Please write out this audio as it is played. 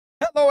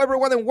Hello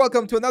everyone and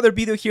welcome to another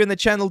video here on the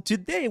channel.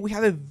 Today we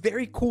have a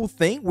very cool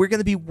thing. We're going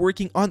to be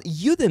working on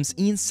UDIMs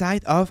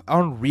inside of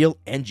Unreal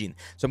Engine.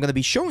 So I'm going to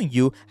be showing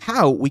you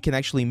how we can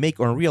actually make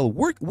Unreal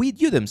work with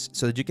UDIMs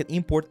so that you can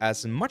import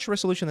as much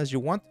resolution as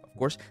you want, of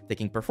course,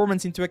 taking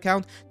performance into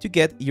account to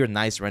get your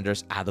nice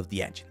renders out of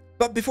the engine.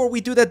 But before we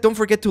do that, don't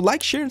forget to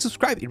like, share, and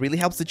subscribe. It really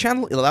helps the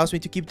channel. It allows me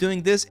to keep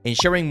doing this and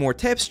sharing more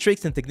tips,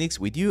 tricks, and techniques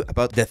with you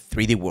about the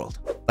 3D world.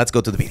 Let's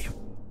go to the video.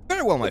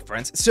 Very well, my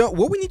friends. So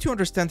what we need to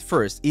understand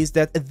first is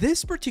that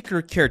this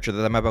particular character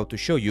that I'm about to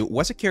show you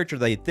was a character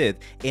that I did,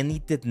 and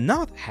it did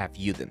not have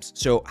UDIMs.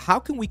 So how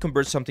can we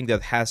convert something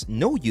that has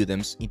no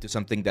UDIMs into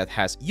something that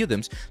has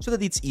UDIMs so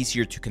that it's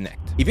easier to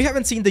connect? If you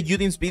haven't seen the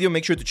UDIMs video,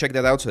 make sure to check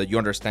that out so that you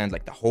understand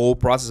like the whole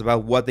process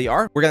about what they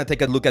are. We're going to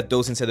take a look at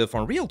those inside of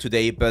Unreal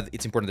today, but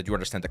it's important that you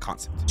understand the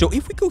concept. So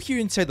if we go here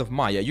inside of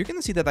Maya, you're going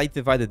to see that I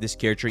divided this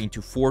character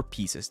into 4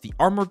 pieces. The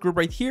armor group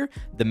right here,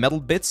 the metal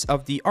bits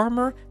of the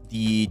armor,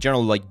 the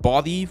general like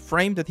body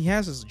frame that he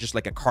has is just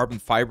like a carbon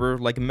fiber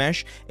like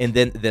mesh, and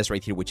then this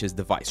right here, which is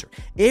the visor.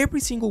 Every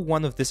single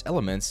one of these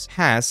elements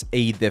has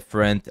a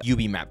different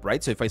UV map,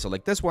 right? So if I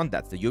select this one,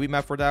 that's the UV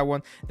map for that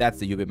one, that's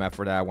the UV map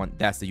for that one,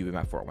 that's the UV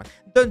map for that one.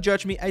 Don't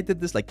judge me, I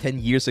did this like 10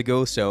 years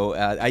ago, so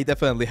I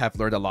definitely have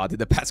learned a lot in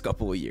the past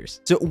couple of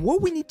years. So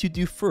what we need to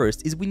do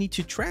first is we need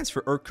to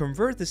transfer or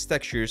convert these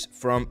textures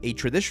from a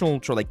traditional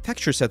like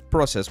texture set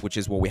process, which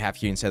is what we have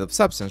here inside of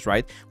Substance,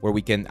 right? Where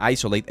we can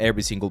isolate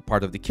every single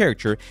part of the character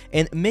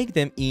and make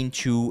them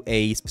into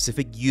a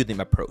specific UDIM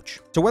approach.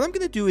 So what I'm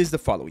going to do is the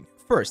following.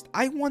 First,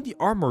 I want the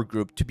armor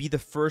group to be the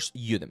first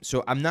UDIM,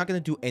 so I'm not going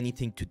to do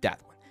anything to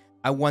that one.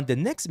 I want the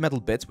next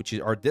metal bits, which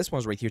are this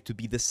ones right here, to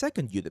be the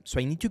second UDIM. So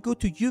I need to go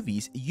to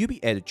UV's UV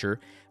editor,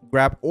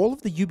 grab all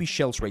of the UV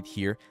shells right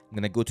here. I'm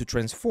going to go to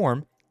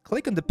transform,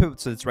 click on the pivot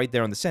so it's right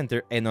there on the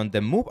center, and on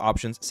the move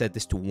options, set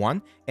this to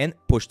 1 and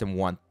push them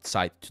one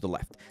side to the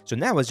left. So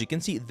now, as you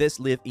can see, this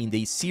live in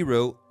the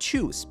 0,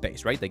 2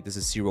 space, right? Like this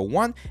is 0,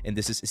 1 and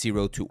this is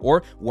 0, 2,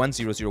 or 1,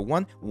 0, 0,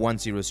 1, 1,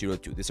 0, 0,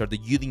 2. These are the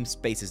UDIM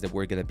spaces that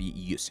we're going to be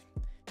using.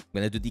 I'm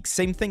going to do the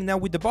same thing now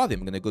with the body.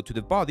 I'm going to go to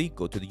the body,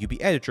 go to the UV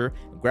editor,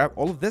 grab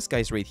all of these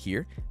guys right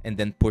here, and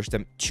then push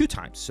them 2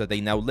 times. So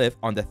they now live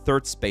on the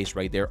 3rd space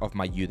right there of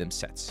my UDIM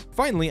sets.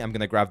 Finally, I'm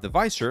going to grab the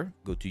visor,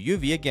 go to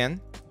UV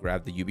again,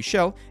 grab the UV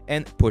shell,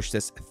 and push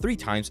this 3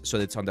 times so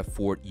that it's on the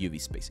 4th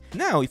UV space.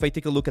 Now, if I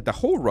take a look at the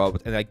whole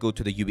robot and I go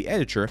to the UV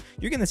editor,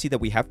 you're going to see that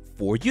we have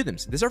 4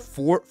 UDIMs. These are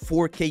 4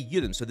 4K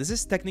UDIMs. So this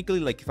is technically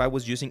like if I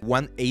was using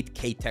one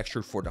 8K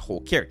texture for the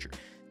whole character.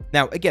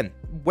 Now, again,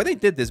 when I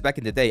did this back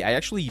in the day, I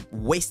actually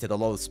wasted a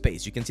lot of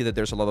space. You can see that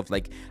there's a lot of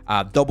like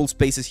double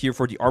spaces here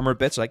for the armor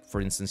bits. Like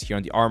for instance, here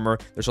on the armor,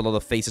 there's a lot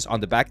of faces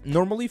on the back.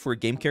 Normally for a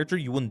game character,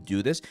 you wouldn't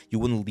do this. You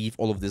wouldn't leave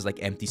all of these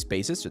like empty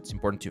spaces. So it's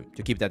important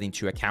to keep that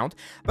into account.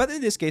 But in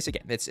this case,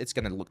 again, it's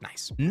going to look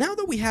nice. Now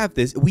that we have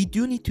this, we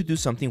do need to do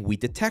something with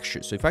the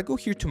texture. So if I go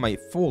here to my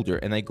folder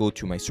and I go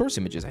to my source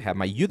images, I have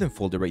my UDIM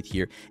folder right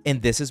here.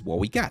 And this is what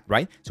we got,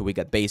 right? So we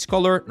got base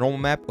color, normal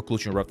map,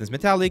 occlusion roughness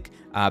metallic,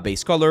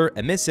 base color,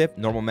 emissive,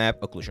 normal map,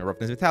 occlusion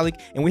roughness metallic,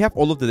 and we have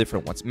all of the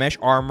different ones: mesh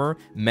armor,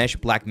 mesh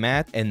black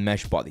matte, and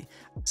mesh body.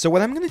 So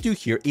what I'm going to do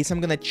here is I'm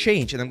going to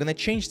change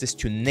this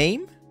to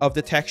name of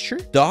the texture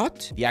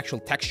dot the actual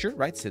texture,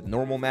 right? So the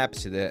normal map,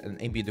 so the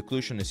ambient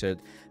occlusion is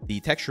the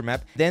texture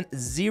map, then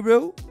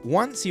 0,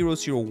 1, 0,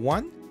 0,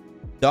 1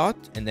 dot,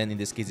 and then in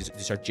this case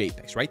these are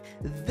JPEGs, right?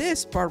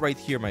 This part right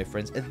here, my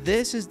friends,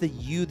 this is the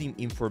UDIM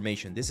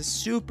information. This is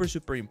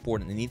super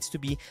important. It needs to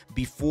be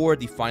before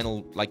the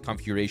final like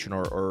configuration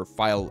or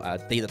file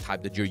data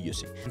type that you're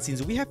using. And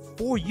since we have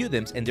 4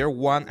 UDIMs and they're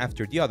one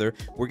after the other,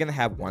 we're gonna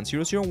have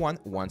 1001,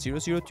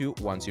 1002,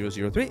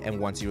 1003, and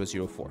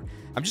 1004.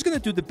 I'm just gonna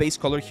do the base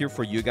color here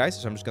for you guys,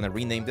 so I'm just gonna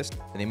rename this.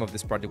 The name of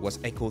this project was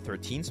Echo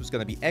 13, so it's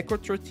gonna be Echo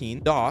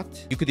 13 dot,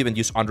 you could even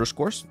use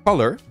underscores,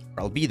 color,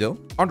 albedo,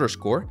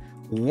 underscore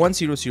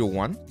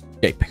 1001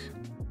 JPEG.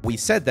 We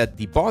said that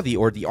the body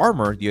or the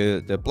armor,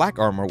 the black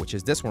armor, which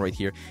is this one right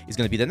here, is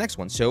going to be the next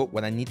one. So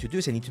what I need to do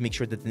is I need to make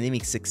sure that the name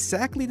is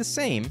exactly the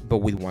same, but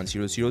with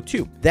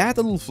 1002. That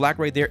little flag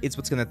right there is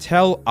what's going to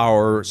tell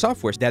our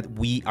software that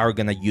we are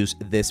going to use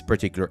this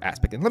particular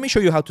aspect. And let me show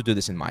you how to do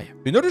this in Maya.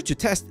 In order to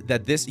test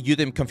that this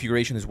UDIM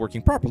configuration is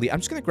working properly,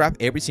 I'm just going to grab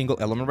every single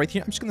element right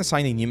here. I'm just going to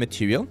assign a new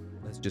material.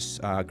 Let's just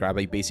grab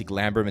a basic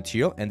Lambert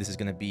material, and this is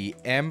going to be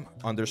M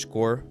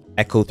underscore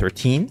Echo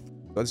 13.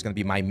 So it's going to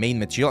be my main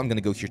material. I'm going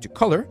to go here to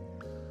color,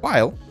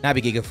 file,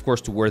 navigate, of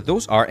course, to where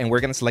those are, and we're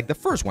going to select the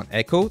first one,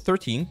 Echo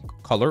 13,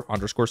 color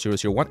underscore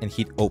 001, and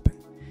hit open.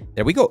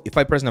 There we go. If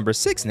I press number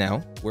 6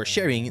 now, we're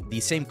sharing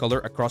the same color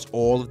across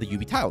all of the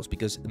UV tiles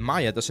because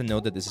Maya doesn't know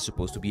that this is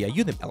supposed to be a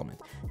UDIM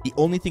element. The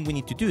only thing we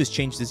need to do is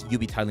change this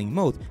UV tiling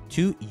mode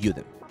to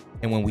UDIM.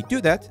 And when we do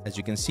that, as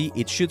you can see,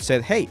 it should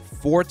say, hey,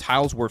 4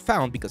 tiles were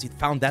found because it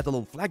found that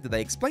little flag that I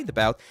explained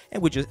about,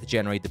 and we just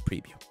generate the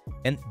preview.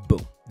 And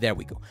boom, there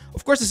we go.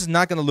 Of course, this is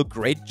not going to look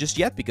great just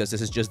yet because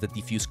this is just the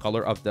diffuse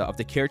color of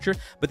the character,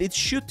 but it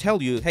should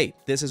tell you, hey,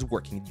 this is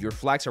working. Your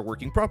flags are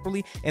working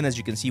properly. And as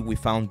you can see, we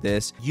found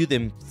this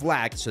UDIM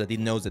flag so that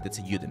it knows that it's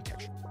a UDIM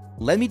texture.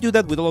 let me do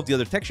that with all of the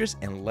other textures,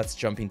 and let's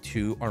jump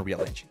into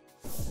Unreal Engine.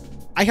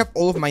 I have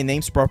all of my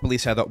names properly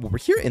set up over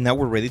here, and now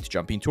we're ready to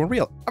jump into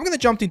Unreal. I'm going to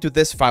jump into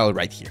this file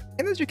right here.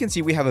 And as you can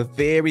see, we have a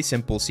very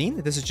simple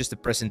scene. This is just a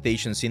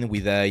presentation scene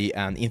with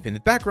an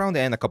infinite background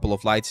and a couple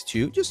of lights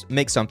to just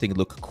make something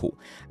look cool.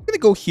 I'm going to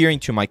go here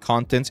into my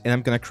contents, and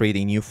I'm going to create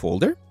a new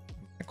folder.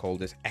 I call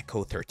this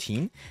Echo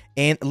 13,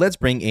 and let's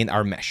bring in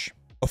our mesh.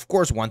 Of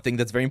course, one thing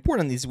that's very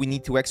important is we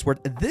need to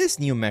export this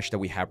new mesh that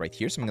we have right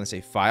here. So I'm going to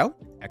say File,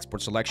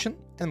 Export Selection,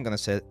 and I'm going to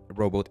say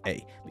Robot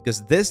A,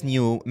 because this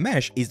new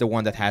mesh is the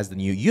one that has the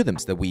new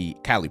UDIMs that we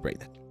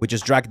calibrated. We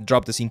just drag and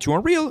drop this into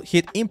Unreal,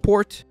 hit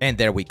import, and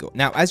there we go.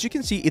 Now, as you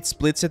can see, it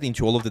splits it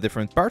into all of the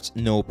different parts.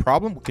 No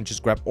problem. We can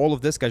just grab all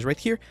of this guys right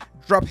here,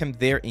 drop him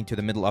there into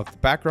the middle of the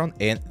background,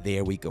 and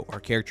there we go. Our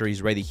character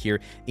is ready here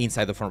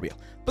inside of Unreal.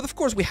 But of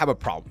course, we have a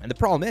problem. And the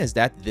problem is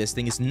that this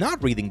thing is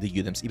not reading the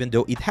UDIMs, even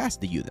though it has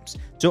the UDIMs.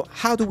 So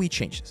how do we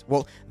change this?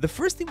 Well, the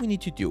first thing we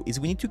need to do is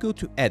we need to go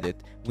to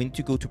Edit, we need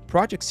to go to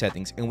Project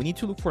Settings, and we need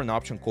to look for an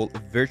option called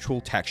Virtual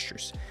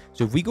Textures.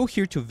 So if we go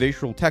here to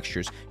Visual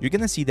Textures, you're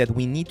going to see that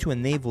we need to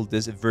enable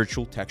this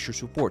virtual texture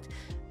support.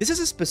 This is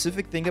a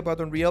specific thing about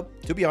Unreal.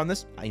 To be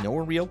honest, I know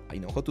Unreal, I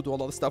know how to do a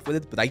lot of stuff with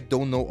it, but I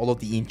don't know all of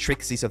the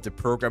intricacies of the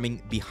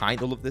programming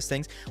behind all of these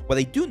things. What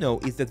I do know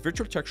is that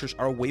virtual textures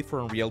are a way for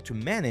Unreal to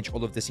manage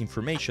all of this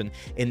information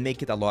and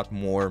make it a lot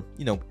more,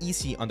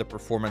 easy on the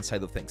performance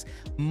side of things.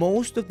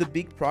 Most of the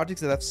big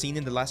projects that I've seen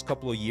in the last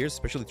couple of years,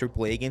 especially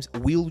AAA games,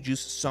 will use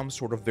some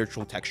sort of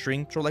virtual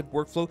texturing sort of like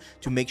workflow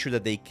to make sure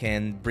that they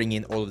can bring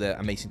in all of the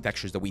amazing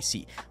textures that we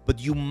see. But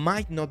you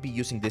might not be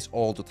using this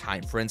all the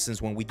time. For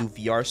instance, when we do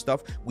VR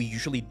stuff, we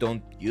usually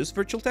don't use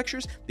virtual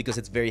textures because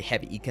it's very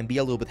heavy. It can be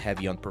a little bit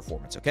heavy on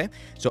performance, okay?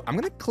 So I'm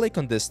going to click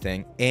on this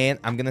thing and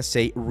I'm going to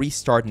say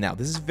restart now.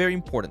 This is very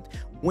important.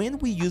 When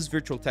we use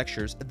virtual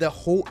textures, the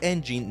whole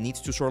engine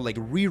needs to sort of like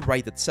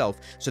rewrite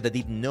itself so that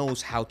it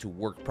knows how to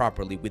work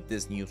properly with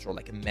this new sort of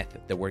like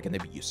method that we're going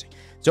to be using.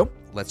 So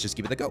let's just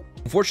give it a go.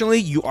 Unfortunately,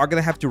 you are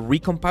going to have to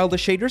recompile the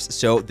shaders,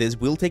 so this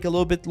will take a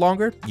little bit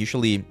longer.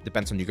 Usually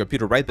depends on your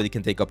computer, right? But it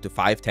can take up to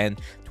 5, 10,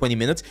 20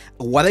 minutes.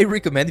 What I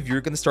recommend if you're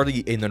going to start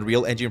an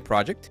Unreal Engine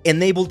project,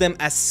 enable them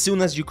as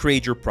soon as you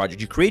create your project.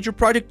 You create your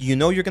project, you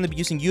know you're going to be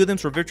using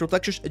UDIMs or virtual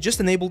textures,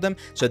 just enable them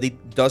so that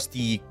it does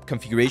the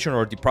configuration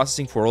or the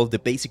processing for all of the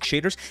basic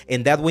shaders,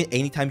 and that way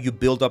anytime you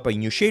build up a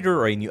new shader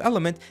or a new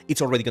element,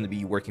 it's already going to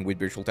be working with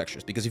virtual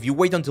textures. Because if you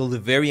wait until the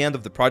very end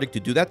of the project to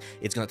do that,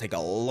 it's going to take a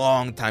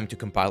long time to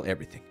compile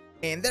everything.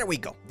 And there we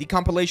go. The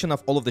compilation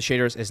of all of the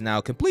shaders is now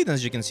complete, and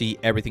as you can see,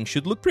 everything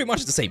should look pretty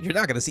much the same. You're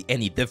not going to see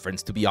any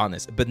difference, to be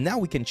honest. But now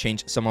we can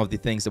change some of the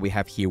things that we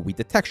have here with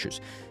the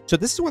textures. So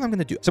this is what I'm going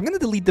to do. So I'm going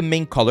to delete the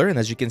main color, and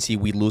as you can see,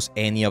 we lose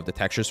any of the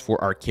textures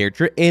for our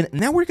character. And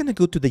now we're going to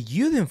go to the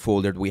UDIM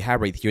folder that we have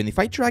right here. And if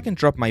I drag and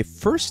drop my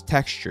first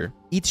texture,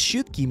 it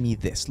should give me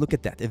this. Look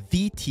at that, a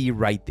VT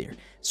right there.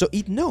 So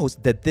it knows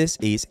that this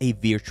is a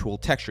virtual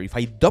texture. If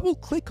I double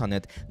click on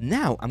it,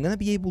 now I'm going to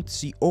be able to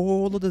see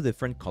all of the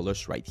different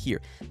colors right here.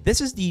 This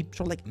is the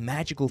sort of like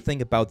magical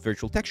thing about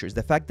virtual textures,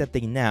 the fact that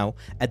they now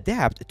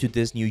adapt to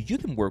this new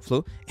UDIM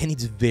workflow, and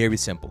it's very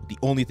simple. The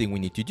only thing we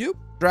need to do,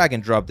 drag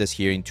and drop this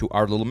here into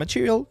our little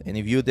material. And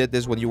if you did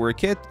this when you were a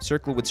kid,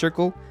 circle with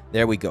circle,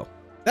 there we go.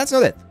 That's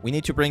not it. We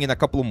need to bring in a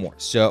couple more.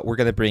 So we're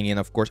going to bring in,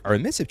 of course, our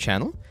emissive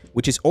channel,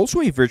 which is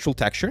also a virtual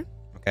texture.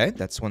 Okay,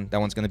 that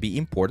one's going to be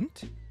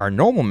important. Our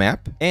normal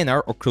map and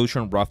our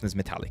occlusion roughness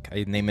metallic.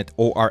 I name it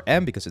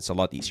ORM because it's a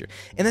lot easier.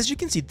 And as you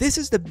can see, this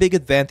is the big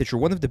advantage, or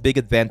one of the big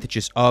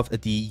advantages of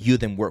the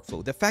UDIM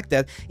workflow. The fact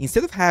that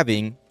instead of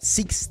having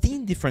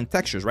 16 different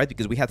textures, right?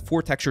 Because we had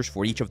 4 textures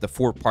for each of the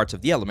 4 parts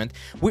of the element,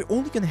 we're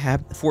only going to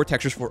have 4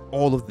 textures for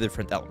all of the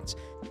different elements.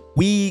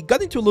 We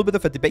got into a little bit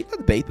of a debate, not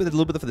debate, but a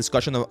little bit of a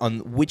discussion on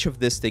which of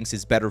these things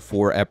is better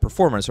for a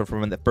performance or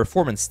from a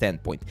performance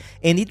standpoint.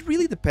 And it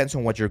really depends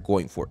on what you're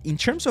going for. In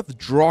terms of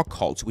draw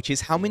calls, which is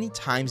how many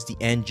times the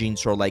engine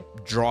sort of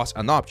like draws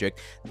an object,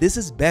 this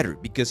is better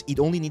because it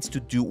only needs to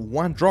do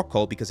one draw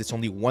call because it's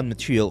only one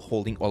material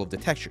holding all of the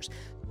textures.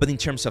 But in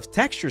terms of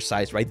texture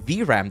size, right,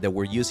 VRAM that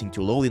we're using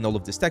to load in all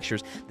of these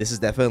textures, this is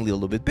definitely a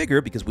little bit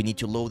bigger because we need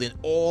to load in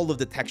all of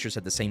the textures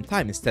at the same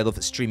time instead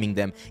of streaming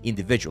them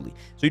individually.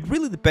 So it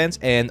really depends,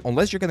 and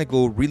unless you're going to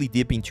go really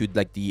deep into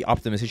like the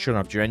optimization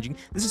of your engine,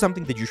 this is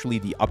something that usually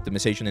the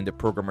optimization and the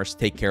programmers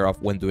take care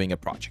of when doing a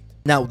project.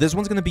 Now, this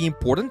one's going to be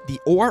important. The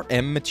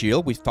ORM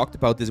material, we've talked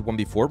about this one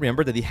before.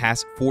 Remember that it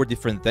has 4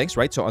 different things,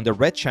 right? So on the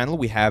red channel,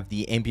 we have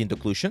the ambient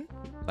occlusion,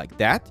 like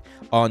that.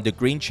 On the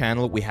green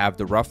channel, we have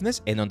the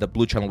roughness, and on the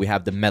blue channel, we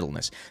have the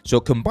metalness. So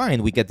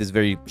combined, we get this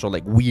very sort of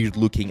like weird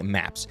looking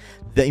maps.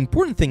 The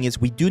important thing is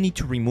we do need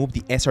to remove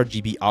the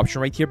sRGB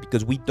option right here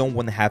because we don't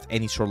want to have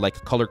any sort of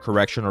like color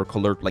correction or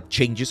color like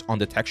changes on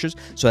the textures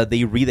so that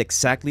they read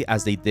exactly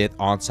as they did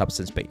on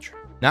Substance Painter.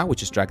 Now we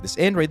just drag this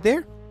in right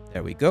there.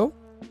 There we go.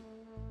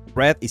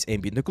 Red is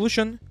ambient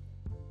occlusion,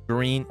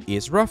 green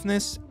is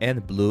roughness,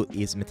 and blue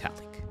is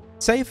metallic.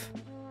 Save.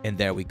 And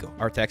there we go.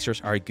 Our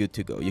textures are good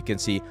to go. You can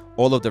see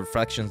all of the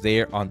reflections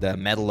there on the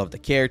metal of the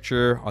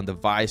character, on the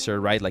visor,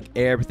 right? Like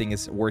everything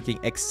is working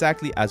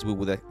exactly as we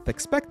would have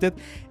expected.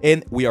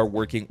 And we are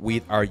working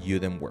with our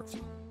UDIM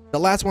workflow. The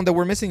last one that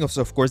we're missing is,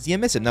 of course, the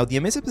emissive. Now, the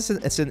emissive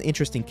is an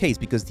interesting case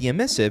because the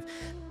emissive,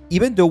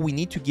 even though we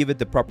need to give it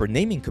the proper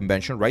naming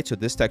convention, right? So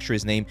this texture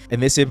is named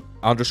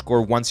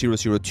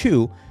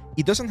emissive_1002.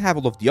 It doesn't have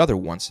all of the other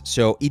ones,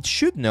 so it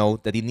should know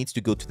that it needs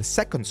to go to the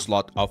second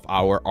slot of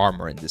our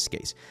armor in this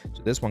case.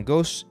 So this one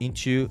goes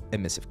into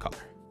emissive color.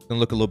 It's gonna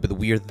look a little bit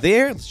weird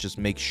there. Let's just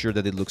make sure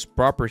that it looks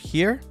proper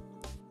here.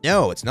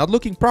 No, it's not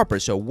looking proper,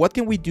 so what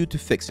can we do to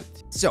fix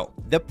it? So,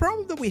 the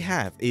problem that we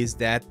have is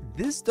that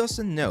this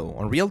doesn't know,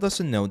 Unreal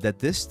doesn't know that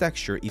this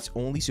texture is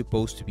only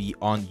supposed to be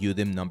on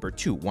UDIM number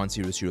 2,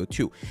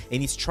 1002,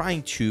 and it's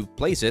trying to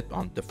place it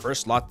on the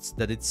first slots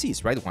that it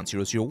sees, right,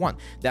 1001.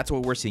 That's why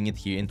we're seeing it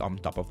here on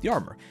top of the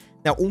armor.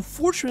 Now,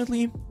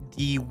 unfortunately,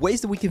 the ways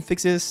that we can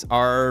fix this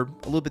are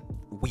a little bit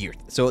weird.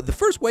 So the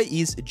first way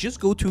is just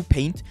go to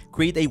Paint,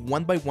 create a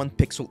 1x1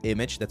 pixel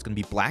image that's going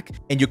to be black,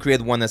 and you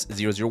create one as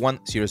 001,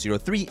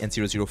 003, and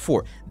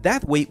 004.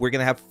 That way, we're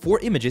going to have 4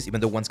 images, even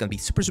though one's going to be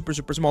super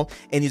small,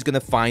 and it's going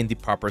to find the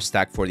proper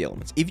stack for the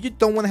elements. If you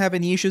don't want to have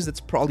any issues,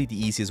 that's probably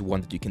the easiest one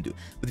that you can do.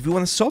 But if you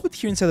want to solve it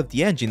here inside of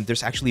the engine,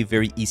 there's actually a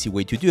very easy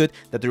way to do it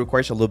that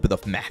requires a little bit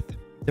of math.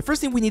 The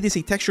first thing we need is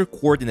a texture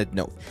coordinate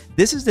node.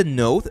 This is the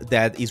node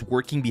that is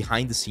working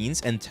behind the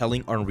scenes and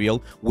telling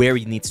Unreal where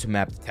it needs to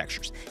map the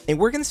textures. And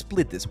we're going to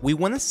split this. We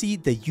want to see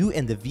the U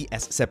and the V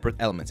as separate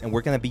elements, and we're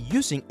going to be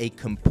using a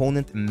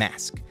component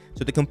mask.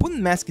 So the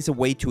component mask is a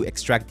way to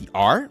extract the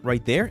R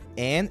right there,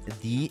 and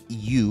the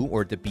U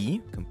or the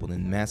B,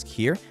 component mask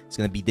here, is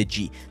going to be the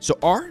G. So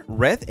R,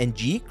 red, and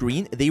G,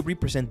 green, they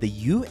represent the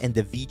U and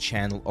the V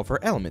channel of our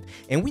element.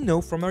 And we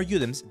know from our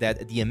UDIMs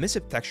that the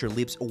emissive texture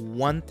lives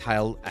one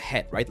tile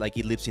ahead, right? Like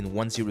it lives in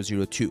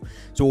 1002.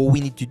 So what we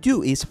need to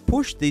do is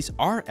push this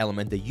R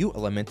element, the U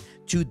element,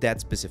 to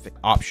that specific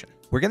option.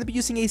 We're going to be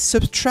using a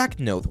subtract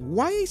node.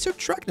 Why a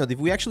subtract node if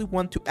we actually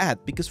want to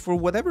add? Because for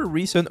whatever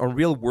reason,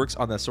 Unreal works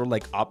on a sort of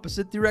like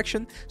opposite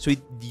direction. So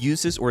it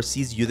uses or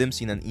sees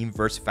UDIMs in an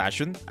inverse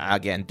fashion.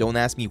 Again, don't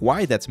ask me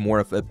why. That's more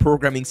of a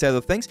programming set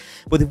of things.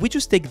 But if we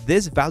just take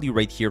this value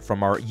right here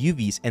from our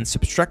UVs and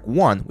subtract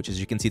 1, which as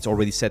you can see, it's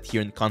already set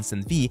here in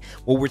constant V,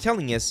 what we're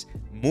telling is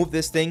move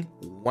this thing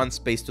 1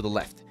 space to the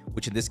left,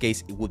 which in this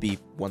case, it will be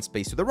 1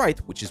 space to the right,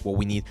 which is what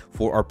we need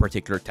for our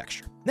particular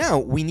texture. Now,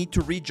 we need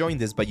to rejoin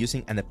this by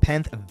using an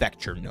append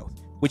vector node,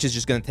 which is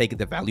just going to take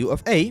the value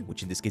of A,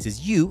 which in this case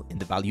is U, and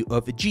the value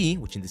of G,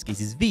 which in this case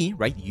is V,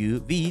 right? U,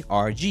 V,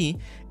 R, G,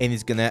 and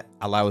it's going to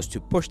allow us to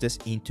push this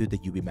into the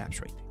UV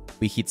maps right there.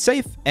 We hit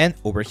save, and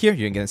over here,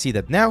 you're going to see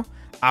that now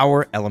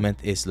our element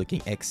is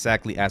looking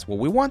exactly as what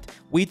we want,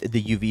 with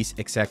the UVs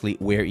exactly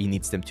where it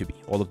needs them to be.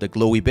 All of the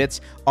glowy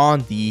bits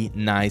on the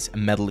nice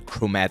metal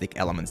chromatic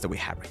elements that we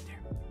have right there.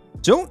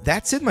 So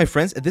that's it, my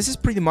friends. This is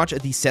pretty much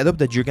the setup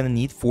that you're going to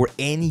need for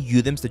any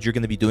UDIMs that you're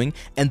going to be doing.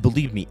 And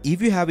believe me,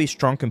 if you have a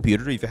strong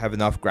computer, if you have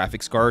enough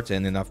graphics cards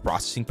and enough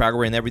processing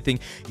power and everything,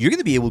 you're going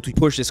to be able to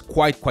push this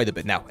quite a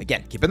bit. Now,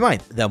 again, keep in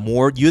mind, the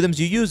more UDIMs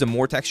you use, the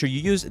more texture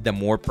you use, the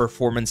more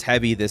performance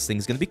heavy this thing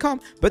is going to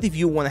become. But if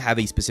you want to have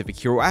a specific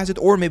hero asset,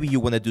 or maybe you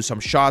want to do some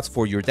shots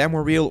for your demo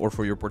reel or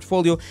for your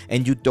portfolio,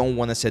 and you don't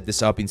want to set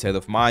this up inside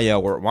of Maya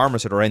or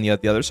Marmoset or any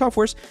of the other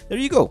softwares, there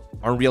you go.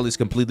 Unreal is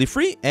completely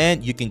free,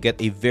 and you can get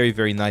a very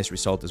nice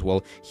result as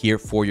well here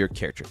for your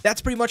character. That's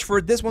pretty much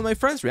for this one, my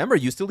friends. Remember,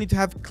 you still need to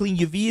have clean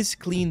UVs,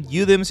 clean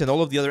UDIMs, and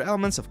all of the other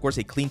elements. Of course,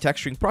 a clean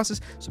texturing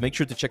process. So make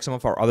sure to check some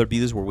of our other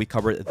videos where we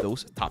cover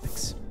those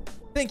topics.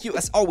 Thank you,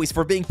 as always,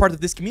 for being part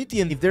of this community.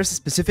 And if there's a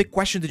specific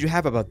question that you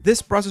have about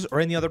this process or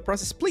any other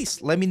process,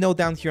 please let me know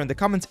down here in the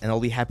comments, and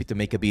I'll be happy to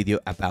make a video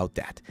about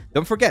that.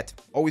 Don't forget,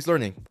 always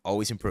learning,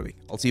 always improving.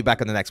 I'll see you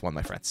back on the next one,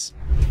 my friends.